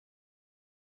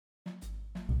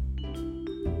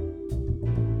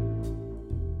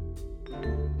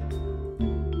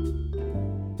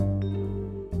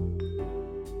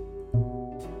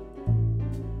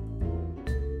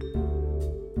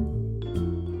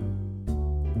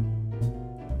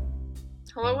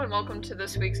Hello and welcome to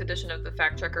this week's edition of the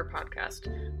Fact Checker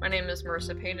podcast. My name is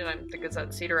Marissa Payne and I'm the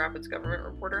Gazette's Cedar Rapids government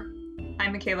reporter.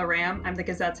 I'm Michaela Ram. I'm the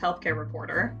Gazette's healthcare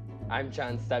reporter. I'm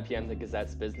John Steppe. I'm the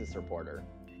Gazette's business reporter.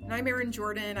 And I'm Erin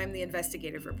Jordan. I'm the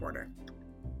investigative reporter.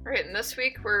 All right, and this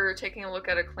week we're taking a look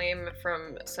at a claim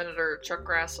from Senator Chuck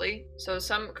Grassley. So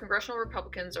some congressional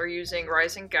Republicans are using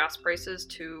rising gas prices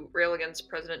to rail against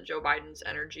President Joe Biden's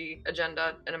energy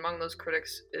agenda, and among those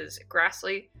critics is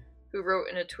Grassley, who wrote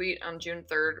in a tweet on June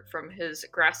 3rd from his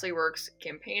Grassley Works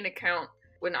campaign account,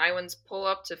 "When Iowans pull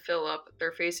up to fill up,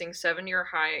 they're facing 7-year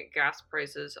high gas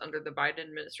prices under the Biden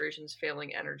administration's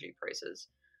failing energy prices."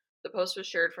 The post was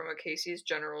shared from a Casey's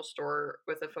General Store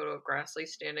with a photo of Grassley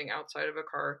standing outside of a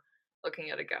car looking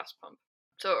at a gas pump.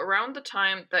 So around the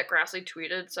time that Grassley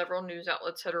tweeted, several news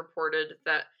outlets had reported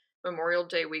that Memorial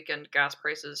Day weekend gas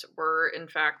prices were, in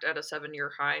fact, at a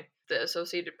 7-year high. The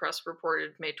Associated Press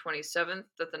reported May 27th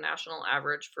that the national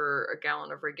average for a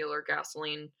gallon of regular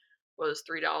gasoline was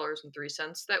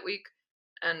 $3.03 that week,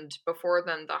 and before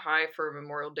then, the high for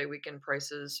Memorial Day weekend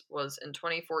prices was in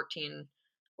 2014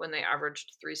 when they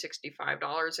averaged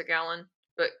 $365 a gallon.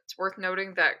 But it's worth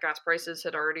noting that gas prices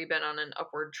had already been on an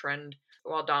upward trend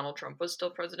while Donald Trump was still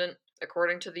president.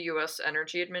 According to the U.S.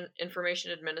 Energy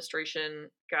Information Administration,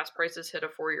 gas prices hit a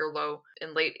 4-year low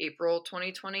in late April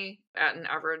 2020 at an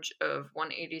average of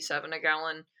 $1.87 a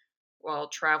gallon, while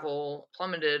travel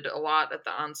plummeted a lot at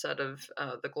the onset of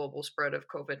the global spread of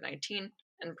COVID-19,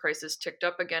 and prices ticked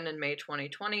up again in May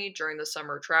 2020 during the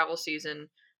summer travel season,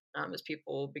 as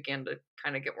people began to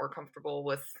kind of get more comfortable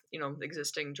with,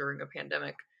 existing during a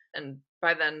pandemic. And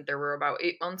by then, there were about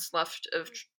 8 months left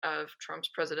of Trump's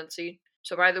presidency.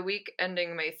 So by the week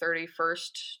ending May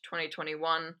 31st,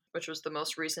 2021, which was the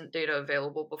most recent data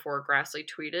available before Grassley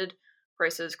tweeted,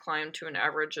 prices climbed to an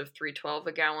average of $3.12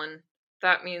 a gallon.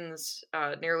 That means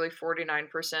nearly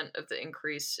 49% of the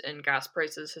increase in gas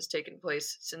prices has taken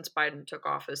place since Biden took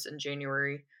office in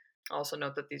January. Also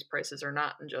note that these prices are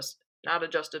not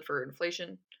adjusted for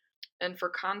inflation. And for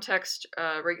context,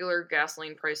 regular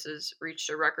gasoline prices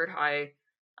reached a record high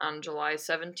on July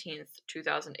 17th,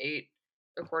 2008,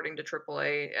 according to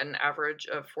AAA, an average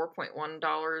of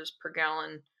 $4.1 per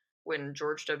gallon when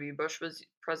George W. Bush was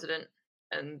president.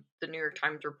 And the New York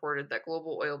Times reported that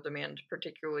global oil demand,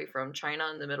 particularly from China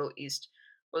and the Middle East,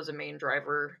 was a main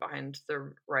driver behind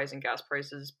the rising gas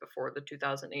prices before the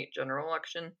 2008 general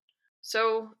election.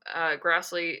 So,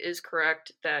 Grassley is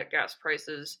correct that gas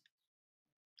prices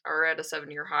are at a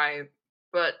 7-year high,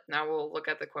 but now we'll look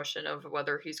at the question of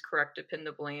whether he's correct to pin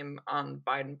the blame on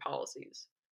Biden policies.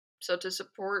 So to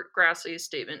support Grassley's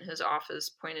statement, his office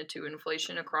pointed to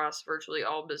inflation across virtually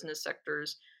all business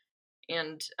sectors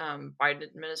and Biden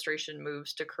administration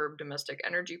moves to curb domestic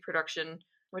energy production,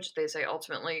 which they say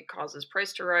ultimately causes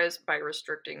price to rise by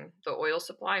restricting the oil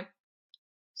supply.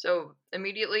 So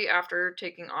immediately after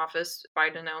taking office,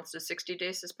 Biden announced a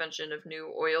 60-day suspension of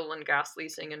new oil and gas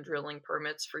leasing and drilling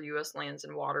permits for U.S. lands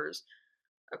and waters,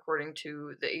 according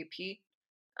to the AP.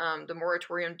 The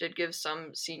moratorium did give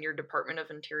some senior Department of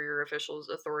Interior officials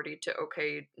authority to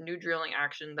okay new drilling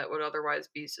action that would otherwise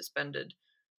be suspended.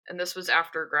 And this was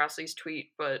after Grassley's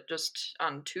tweet, but just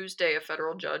on Tuesday, a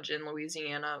federal judge in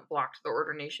Louisiana blocked the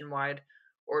order nationwide,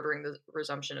 ordering the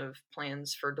resumption of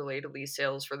plans for delayed lease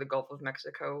sales for the Gulf of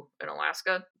Mexico and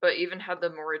Alaska. But even had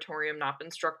the moratorium not been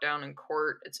struck down in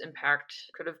court, its impact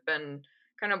could have been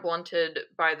kind of blunted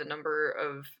by the number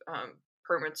of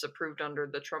permits approved under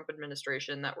the Trump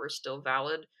administration that were still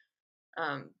valid.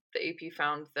 The AP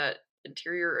found that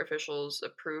Interior officials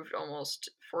approved almost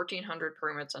 1,400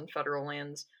 permits on federal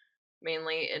lands,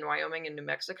 mainly in Wyoming and New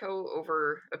Mexico,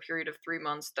 over a period of 3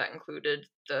 months that included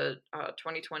the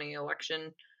 2020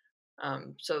 election.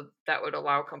 So that would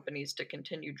allow companies to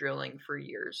continue drilling for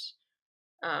years.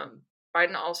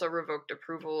 Biden also revoked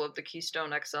approval of the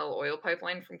Keystone XL oil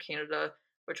pipeline from Canada,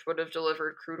 which would have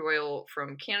delivered crude oil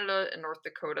from Canada and North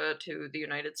Dakota to the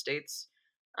United States.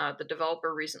 The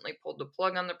developer recently pulled the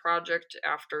plug on the project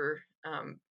after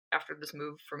this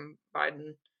move from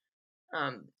Biden.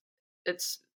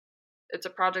 It's a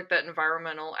project that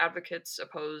environmental advocates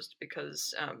opposed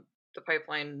because the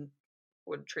pipeline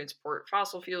would transport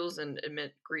fossil fuels and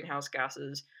emit greenhouse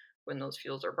gases when those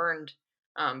fuels are burned.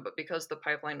 But because the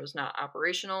pipeline was not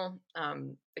operational,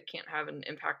 it can't have an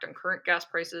impact on current gas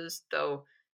prices, though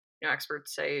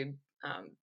experts say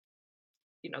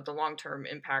the long-term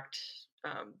impact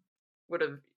would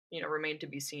have remained to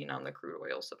be seen on the crude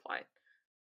oil supply.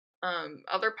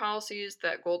 Other policies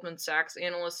that Goldman Sachs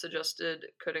analysts suggested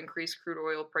could increase crude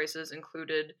oil prices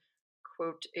included,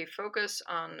 quote, a focus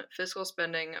on fiscal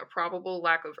spending, a probable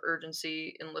lack of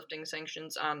urgency in lifting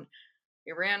sanctions on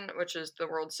Iran, which is the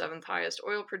world's seventh highest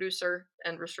oil producer,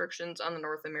 and restrictions on the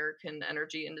North American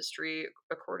energy industry,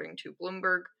 according to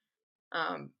Bloomberg.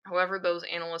 However, those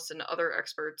analysts and other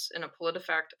experts in a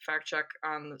PolitiFact fact check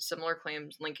on similar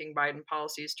claims linking Biden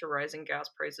policies to rising gas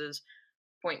prices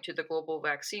point to the global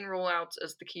vaccine rollouts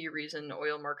as the key reason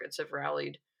oil markets have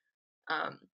rallied.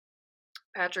 Um,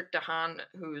 Patrick DeHaan,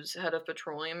 who's head of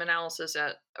petroleum analysis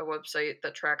at a website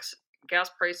that tracks gas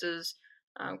prices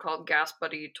called Gas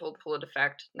Buddy, told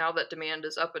PolitiFact, now that demand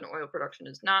is up and oil production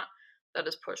is not, that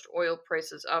has pushed oil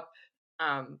prices up.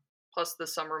 Plus, the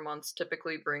summer months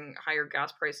typically bring higher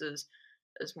gas prices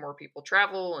as more people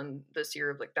travel, and this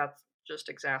year, like that's just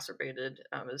exacerbated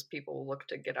as people look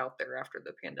to get out there after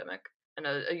the pandemic. And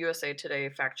a USA Today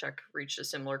fact check reached a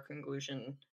similar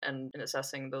conclusion, and in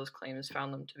assessing those claims,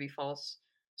 found them to be false.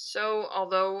 So,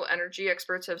 although energy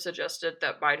experts have suggested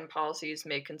that Biden policies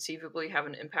may conceivably have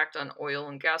an impact on oil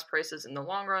and gas prices in the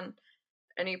long run,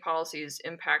 any policy's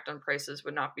impact on prices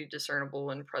would not be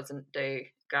discernible in present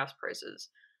day gas prices.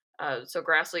 So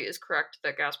Grassley is correct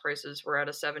that gas prices were at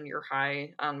a 7-year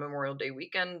high on Memorial Day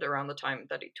weekend around the time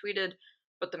that he tweeted,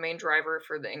 but the main driver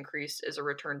for the increase is a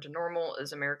return to normal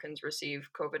as Americans receive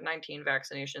COVID-19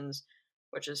 vaccinations,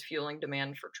 which is fueling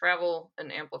demand for travel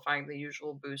and amplifying the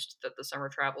usual boost that the summer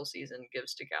travel season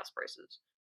gives to gas prices.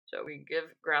 So we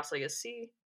give Grassley a C,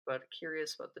 but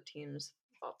curious what the team's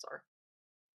thoughts are.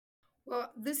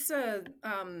 Well, this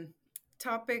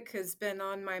topic has been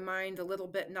on my mind a little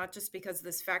bit, not just because of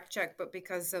this fact check, but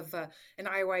because of an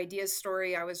Iowa Ideas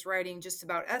story I was writing just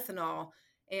about ethanol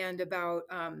and about,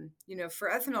 for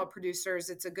ethanol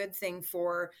producers, it's a good thing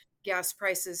for gas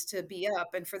prices to be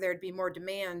up and for there to be more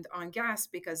demand on gas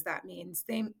because that means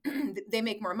they they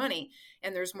make more money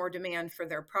and there's more demand for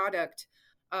their product.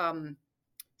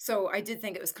 So I did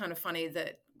think it was kind of funny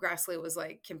that Grassley was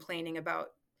like complaining about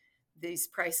these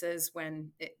prices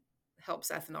when it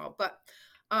helps ethanol. But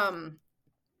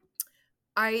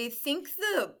I think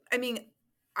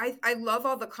I love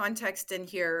all the context in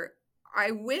here.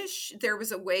 I wish there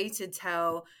was a way to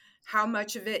tell how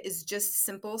much of it is just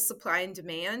simple supply and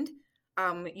demand.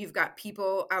 You've got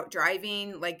people out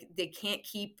driving, like they can't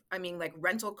keep, like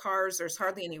rental cars, there's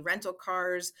hardly any rental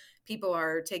cars. People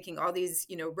are taking all these,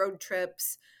 road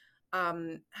trips.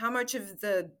 How much of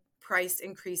the price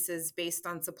increases based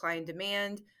on supply and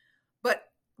demand?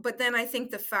 But then I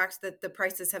think the fact that the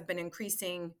prices have been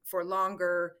increasing for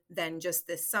longer than just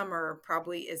this summer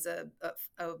probably is a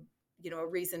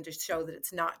reason to show that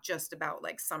it's not just about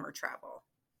like summer travel.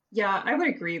 Yeah, I would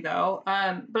agree though.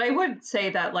 But I would say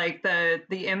that like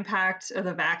the impact of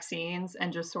the vaccines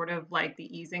and just sort of like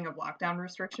the easing of lockdown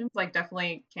restrictions like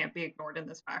definitely can't be ignored in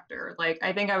this factor. Like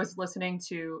I think I was listening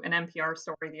to an NPR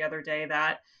story the other day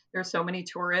that there's so many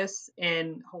tourists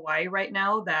in Hawaii right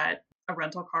now that a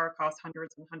rental car costs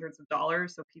hundreds and hundreds of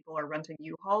dollars. So people are renting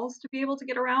U-Hauls to be able to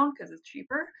get around because it's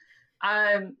cheaper.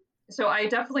 So I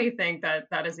definitely think that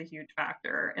that is a huge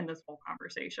factor in this whole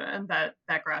conversation that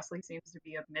Grassley seems to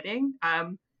be admitting.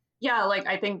 Yeah, like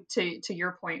I think to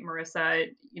your point, Marissa,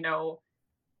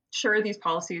 sure these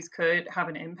policies could have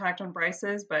an impact on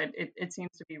prices, but it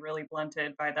seems to be really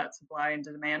blunted by that supply and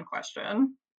demand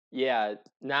question. Yeah,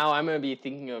 now I'm going to be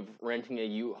thinking of renting a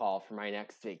U-Haul for my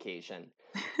next vacation.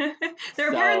 They're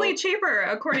apparently cheaper,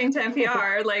 according to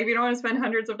NPR. Like, if you don't want to spend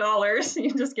hundreds of dollars, you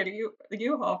can just get a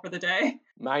U-Haul for the day.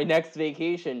 My next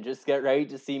vacation, just get ready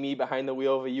to see me behind the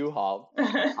wheel of a U-Haul.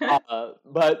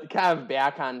 But kind of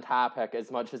back on topic, as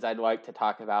much as I'd like to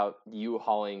talk about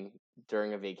U-Hauling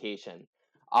during a vacation,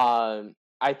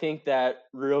 I think that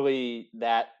really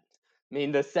the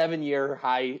 7-year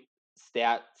high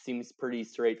stat seems pretty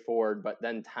straightforward, but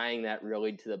then tying that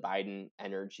really to the Biden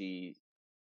energy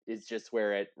is just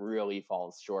where it really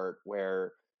falls short,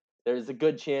 where there's a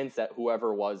good chance that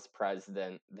whoever was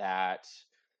president that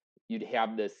you'd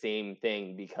have the same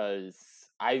thing, because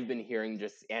I've been hearing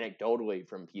just anecdotally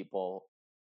from people,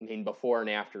 before and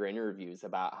after interviews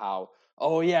about how,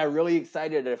 oh yeah, really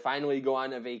excited to finally go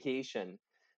on a vacation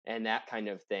and that kind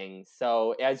of thing.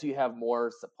 So as you have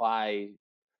more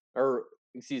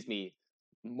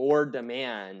more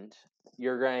demand,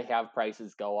 you're going to have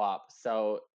prices go up.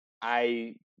 So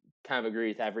I kind of agree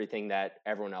with everything that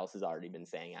everyone else has already been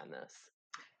saying on this.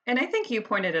 And I think you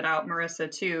pointed it out,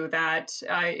 Marissa, too, that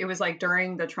it was like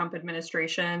during the Trump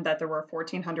administration that there were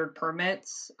 1,400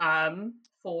 permits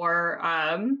for,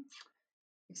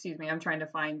 excuse me, I'm trying to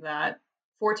find that,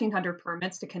 1,400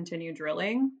 permits to continue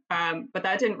drilling. But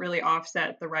that didn't really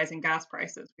offset the rising gas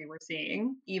prices we were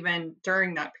seeing, even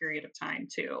during that period of time,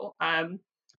 too.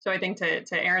 So I think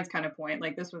to Aaron's kind of point,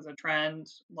 like this was a trend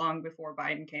long before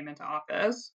Biden came into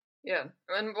office. Yeah,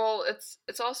 and well,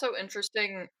 it's also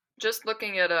interesting just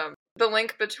looking at the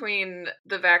link between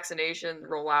the vaccination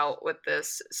rollout with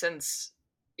this, since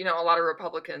a lot of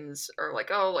Republicans are like,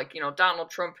 oh, like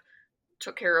Donald Trump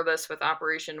took care of this with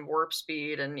Operation Warp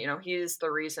Speed, and he's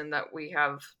the reason that we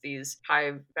have these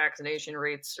high vaccination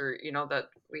rates, or that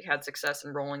we had success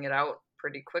in rolling it out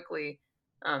pretty quickly.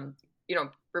 um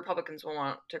Republicans will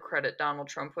want to credit Donald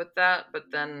Trump with that, but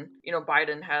then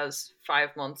Biden has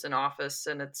 5 months in office,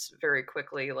 and it's very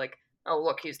quickly like, oh,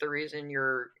 look, he's the reason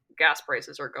your gas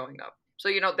prices are going up. So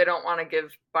they don't want to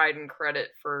give Biden credit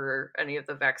for any of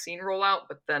the vaccine rollout,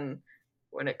 but then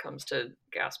when it comes to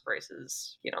gas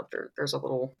prices, there's a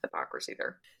little hypocrisy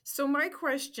there. So my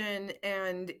question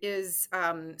is,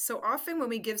 so often when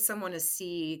we give someone a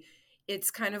C,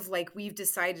 it's kind of like we've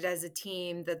decided as a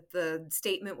team that the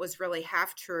statement was really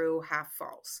half true, half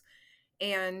false.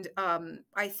 And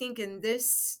I think in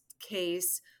this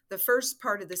case, the first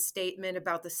part of the statement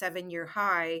about the 7-year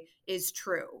high is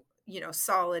true,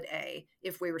 solid A,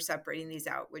 if we were separating these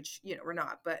out, which, we're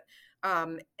not. But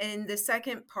and the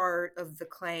second part of the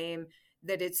claim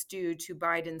that it's due to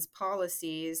Biden's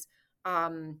policies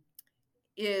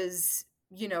is,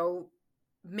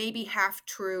 maybe half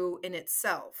true in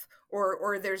itself,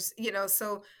 or there's,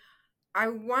 so I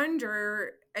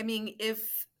wonder, I mean,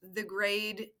 if the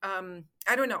grade,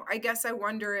 I don't know, I guess I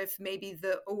wonder if maybe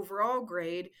the overall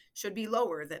grade should be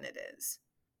lower than it is.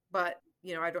 But,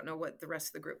 I don't know what the rest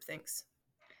of the group thinks.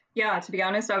 Yeah, to be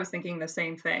honest, I was thinking the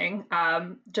same thing.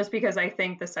 Just because I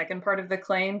think the second part of the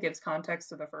claim gives context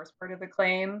to the first part of the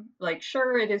claim. Like,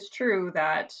 sure, it is true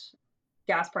that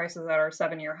gas prices that are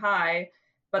 7-year high,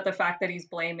 but the fact that he's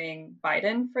blaming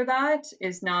Biden for that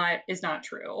is not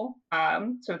true.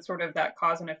 So it's sort of that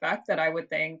cause and effect that I would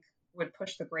think would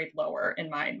push the grade lower in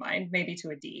my mind, maybe to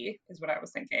a D is what I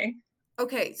was thinking.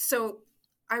 Okay, so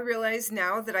I realize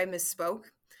now that I misspoke.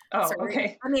 Oh, Sorry.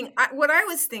 okay. I mean, what I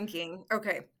was thinking,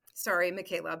 okay, sorry,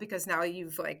 Michaela, because now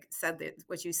you've like said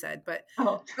what you said, but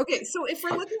okay, so if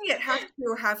we're looking at half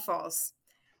true, half false,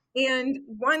 and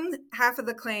one half of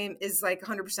the claim is like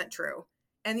 100% true,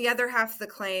 and the other half of the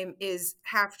claim is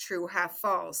half true, half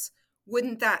false,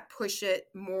 wouldn't that push it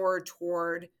more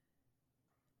toward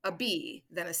a B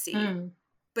than a C?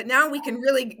 But now we can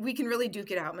really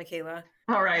duke it out, Michaela.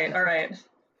 All right.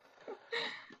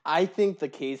 I think the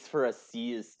case for a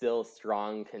C is still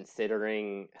strong,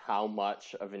 considering how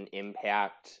much of an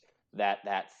impact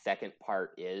that second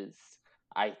part is.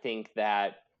 I think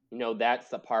that, that's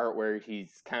the part where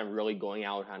he's kind of really going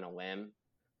out on a limb.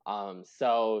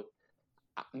 So,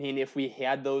 I mean, if we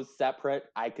had those separate,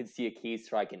 I could see a case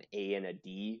for like an A and a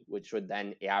D, which would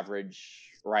then average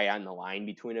right on the line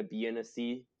between a B and a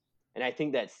C. And I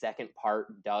think that second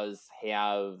part does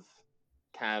have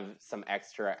kind of some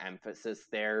extra emphasis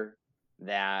there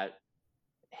that,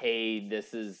 hey,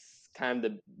 this is kind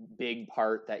of the big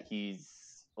part that he's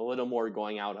a little more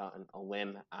going out on a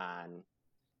limb on.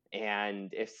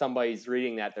 And if somebody's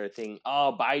reading that, they're thinking,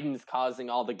 oh, Biden's causing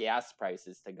all the gas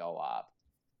prices to go up.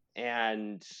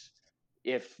 And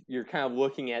if you're kind of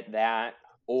looking at that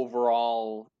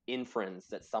overall inference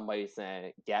that somebody's going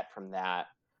to get from that,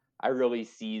 I really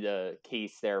see the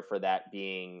case there for that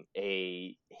being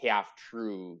a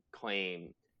half-true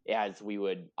claim, as we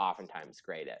would oftentimes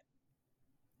grade it.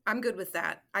 I'm good with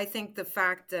that. I think the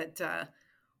fact that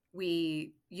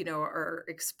we, are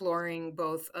exploring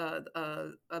both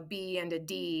a B and a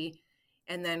D,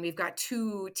 and then we've got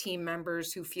two team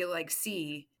members who feel like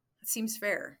C, it seems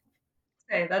fair.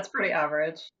 Hey, that's pretty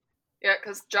average. Yeah,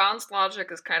 because John's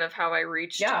logic is kind of how I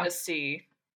reached a C.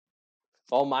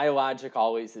 Well, my logic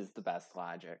always is the best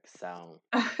logic, so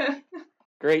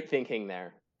great thinking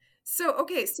there. So,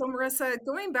 okay, so Marissa,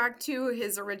 going back to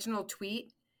his original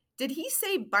tweet, did he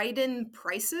say Biden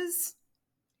prices?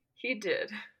 He did.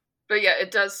 But yeah,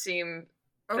 it does seem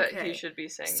that he should be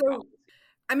saying so.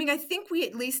 I mean, I think we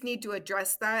at least need to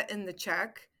address that in the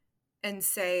check and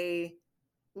say,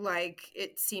 like,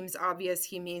 it seems obvious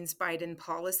he means Biden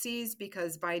policies,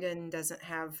 because Biden doesn't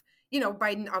have,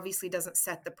 Biden obviously doesn't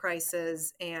set the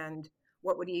prices, and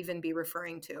what would he even be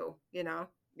referring to,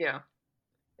 Yeah.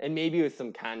 And maybe with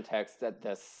some context that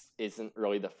this isn't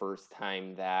really the first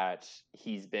time that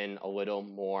he's been a little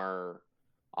more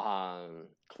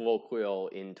colloquial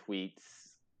in tweets,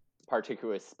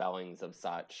 particularly spellings of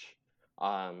such.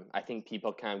 I think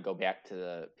people kind of go back to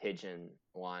the pigeon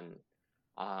one,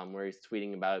 where he's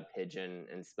tweeting about a pigeon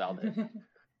and spelled it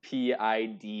Pidgin,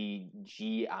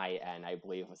 I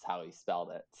believe was how he spelled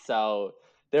it. So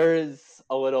there is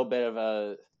a little bit of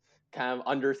a kind of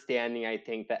understanding, I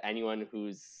think, that anyone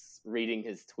who's reading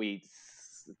his tweets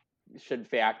should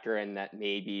factor in that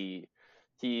maybe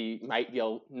he might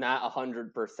be not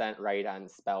 100% right on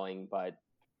spelling, but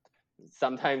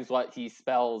sometimes what he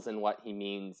spells and what he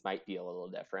means might be a little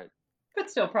different. But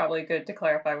still probably good to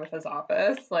clarify with his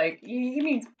office. Like, he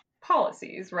means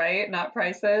policies, right? Not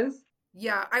prices.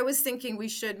 Yeah, I was thinking we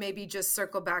should maybe just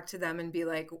circle back to them and be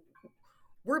like,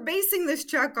 we're basing this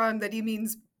check on that he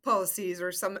means policies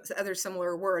or some other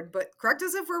similar word, but correct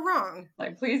us if we're wrong.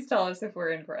 Like, please tell us if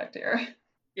we're incorrect here.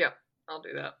 Yeah, I'll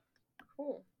do that.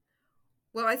 Cool.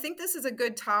 Well, I think this is a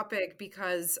good topic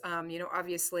because,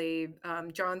 obviously,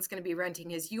 John's going to be renting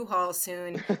his U-Haul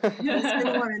soon. He's going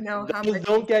to want to know how much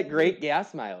don't get great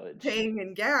gas mileage. paying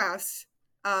in gas.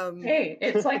 Hey,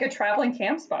 it's like a traveling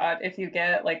camp spot. If you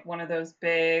get like one of those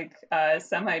big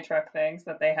semi-truck things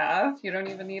that they have, you don't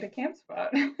even need a camp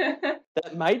spot.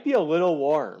 That might be a little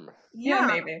warm. Yeah,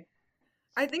 maybe.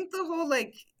 I think the whole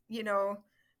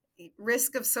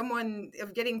risk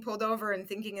of getting pulled over and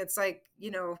thinking it's like,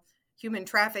 human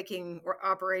trafficking or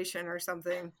operation or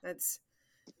something, that's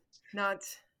not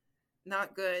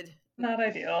good. Not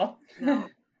ideal. No.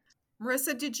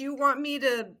 Marissa, did you want me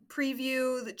to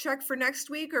preview the check for next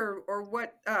week, or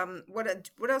what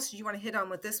else did you want to hit on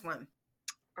with this one?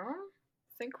 I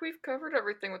think we've covered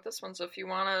everything with this one, so if you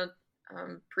want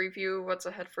to preview what's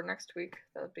ahead for next week,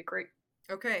 that would be great.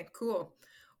 Okay, cool.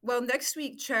 Well, next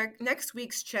week's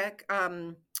check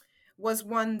was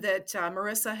one that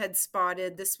Marissa had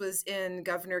spotted. This was in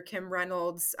Governor Kim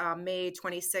Reynolds' May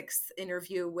 26th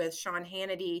interview with Sean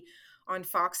Hannity on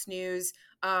Fox News.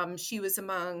 She was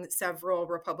among several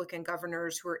Republican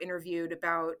governors who were interviewed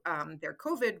about their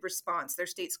COVID response, their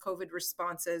state's COVID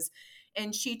responses.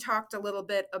 And she talked a little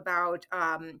bit about,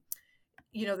 the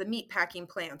meatpacking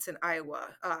plants in Iowa.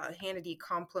 Hannity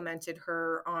complimented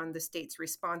her on the state's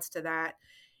response to that.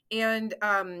 And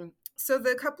so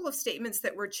the couple of statements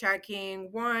that we're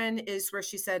checking, one is where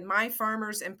she said, my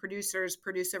farmers and producers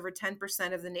produce over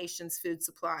 10% of the nation's food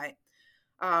supply.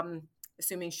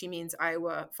 Assuming she means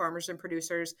Iowa farmers and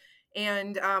producers.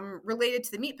 And related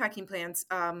to the meatpacking plants,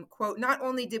 quote, not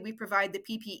only did we provide the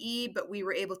PPE, but we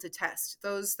were able to test.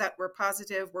 Those that were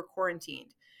positive were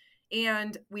quarantined.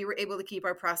 And we were able to keep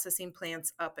our processing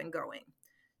plants up and going.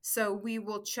 So we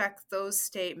will check those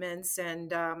statements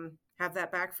and have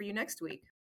that back for you next week.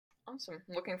 Awesome.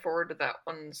 Looking forward to that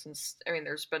one since,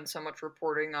 there's been so much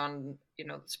reporting on,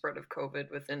 the spread of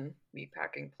COVID within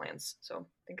meatpacking plants. So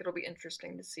I think it'll be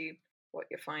interesting to see what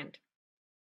you find.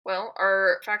 Well,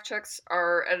 our fact checks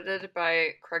are edited by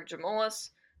Craig Jamolis.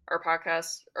 Our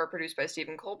podcasts are produced by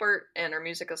Stephen Colbert, and our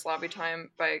music is Lobby Time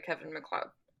by Kevin MacLeod.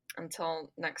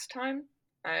 Until next time,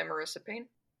 I am Marissa Payne.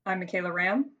 I'm Michaela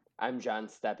Ram. I'm John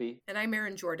Steppe. And I'm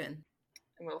Erin Jordan.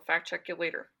 And we'll fact check you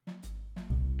later.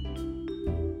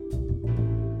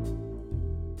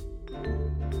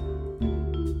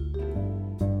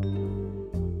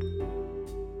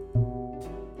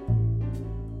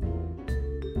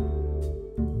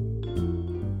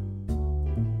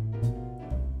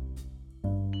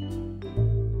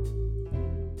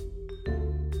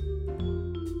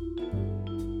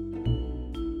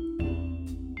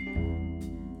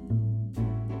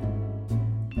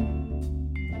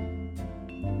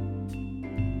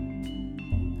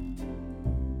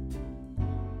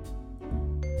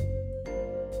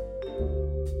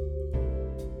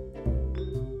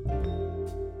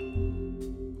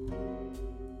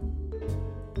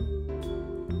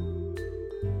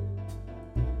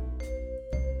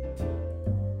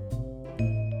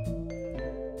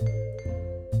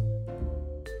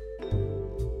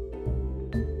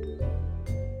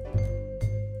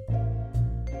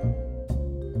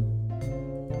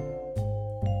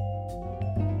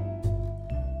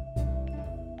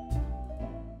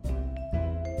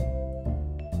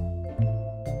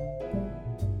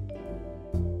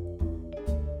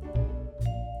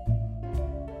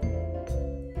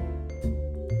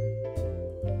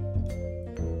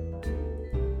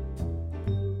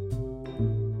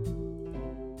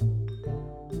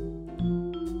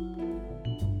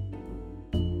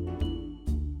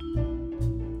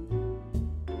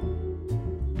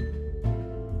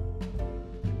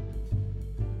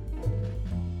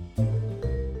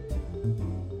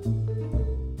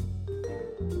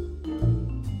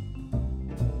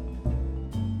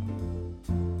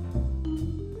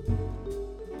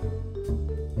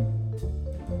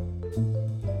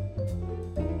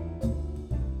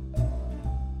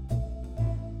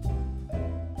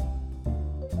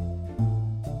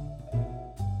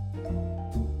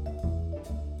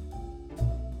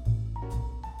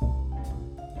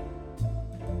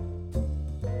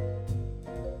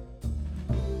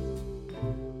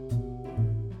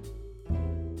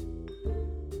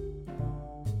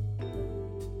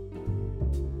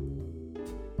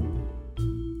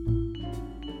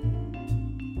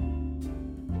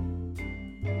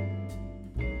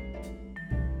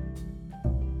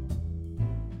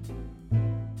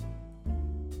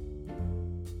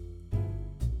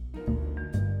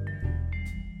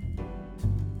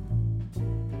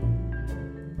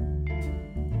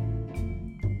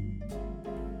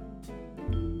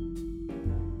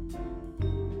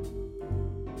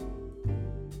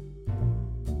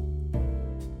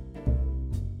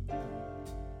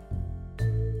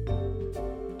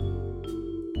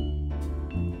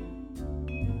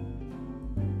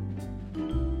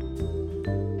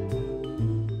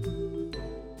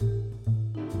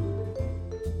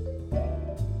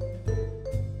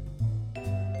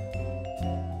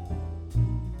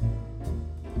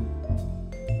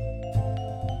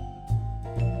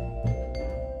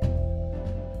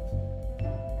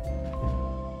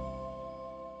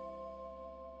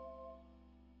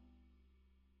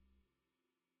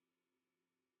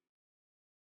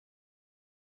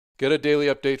 Get a daily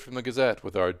update from the Gazette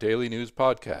with our daily news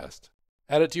podcast.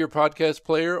 Add it to your podcast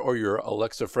player or your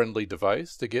Alexa-friendly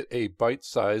device to get a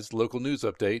bite-sized local news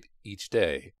update each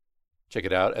day. Check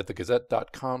it out at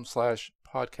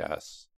thegazette.com/podcasts.